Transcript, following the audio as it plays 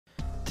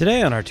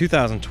Today on our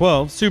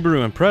 2012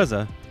 Subaru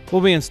Impreza,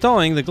 we'll be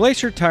installing the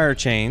Glacier Tire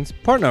Chains,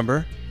 part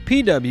number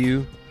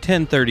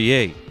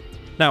PW1038.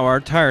 Now our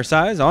tire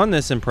size on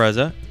this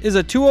Impreza is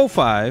a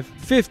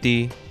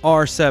 205/50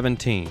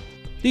 R17.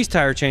 These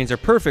tire chains are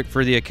perfect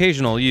for the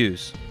occasional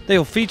use. They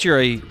will feature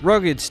a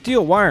rugged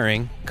steel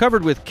wiring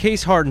covered with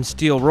case-hardened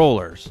steel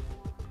rollers.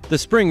 The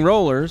spring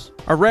rollers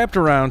are wrapped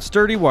around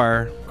sturdy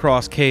wire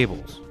cross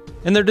cables,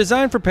 and they're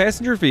designed for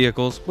passenger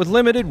vehicles with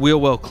limited wheel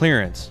well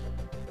clearance.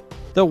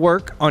 They'll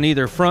work on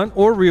either front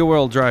or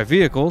rear-wheel drive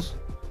vehicles,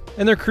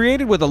 and they're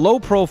created with a low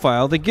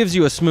profile that gives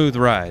you a smooth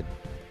ride.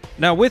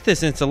 Now with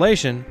this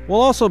installation,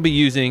 we'll also be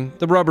using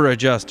the rubber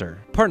adjuster,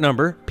 part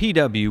number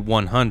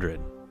PW100.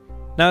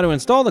 Now to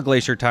install the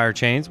Glacier tire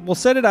chains, we'll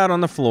set it out on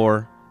the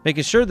floor,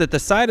 making sure that the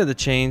side of the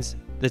chains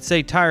that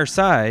say tire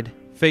side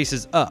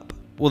faces up.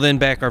 We'll then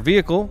back our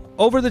vehicle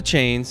over the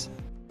chains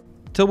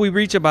till we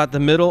reach about the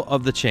middle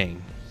of the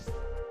chain.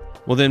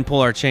 We'll then pull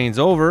our chains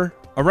over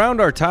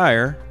around our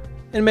tire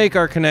and make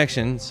our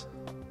connections.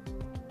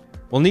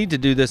 We'll need to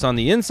do this on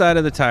the inside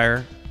of the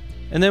tire,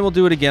 and then we'll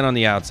do it again on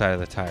the outside of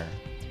the tire.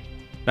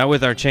 Now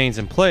with our chains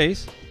in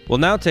place, we'll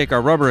now take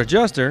our rubber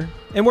adjuster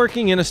and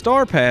working in a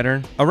star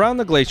pattern around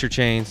the Glacier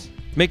chains,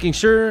 making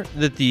sure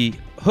that the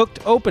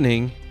hooked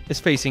opening is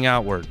facing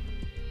outward.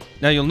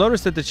 Now you'll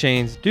notice that the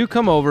chains do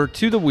come over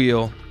to the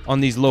wheel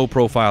on these low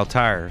profile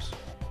tires.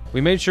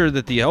 We made sure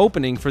that the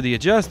opening for the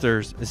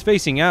adjusters is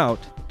facing out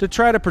to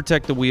try to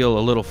protect the wheel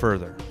a little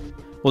further.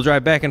 We'll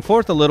drive back and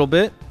forth a little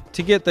bit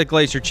to get the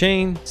Glacier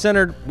chain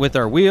centered with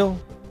our wheel,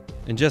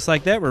 and just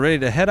like that, we're ready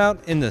to head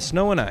out in the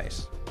snow and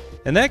ice.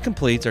 And that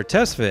completes our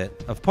test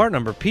fit of part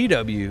number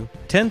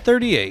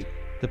PW1038,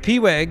 the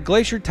PWAG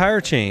Glacier tire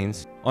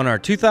chains on our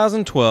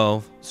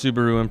 2012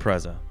 Subaru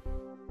Impreza.